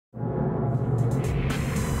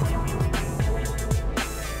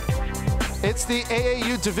It's the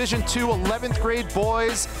AAU Division II 11th grade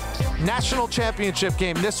boys national championship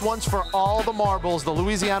game. This one's for all the marbles. The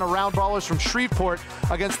Louisiana Roundballers from Shreveport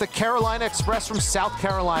against the Carolina Express from South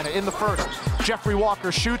Carolina. In the first, Jeffrey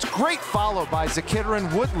Walker shoots. Great follow by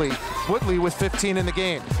Zakidron Woodley. Woodley with 15 in the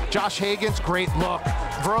game. Josh Hagens, great look.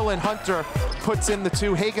 Verlin Hunter puts in the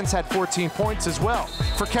two. Hagens had 14 points as well.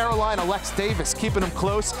 For Carolina, Lex Davis keeping them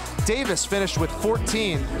close. Davis finished with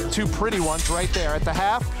 14. Two pretty ones right there. At the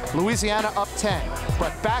half, Louisiana up 10.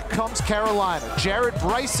 But back comes Carolina. Jared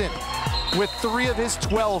Bryson with 3 of his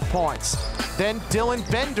 12 points. Then Dylan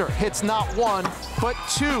Bender hits not one, but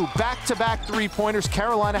 2 back-to-back three-pointers.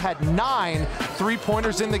 Carolina had 9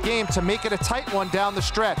 three-pointers in the game to make it a tight one down the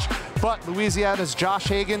stretch. But Louisiana's Josh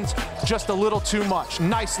Hagens, just a little too much.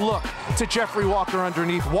 Nice look to Jeffrey Walker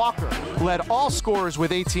underneath. Walker led all scorers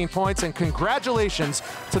with 18 points, and congratulations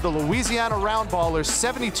to the Louisiana Roundballers,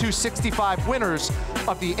 72-65 winners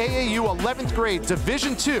of the AAU 11th grade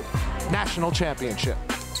Division II National Championship.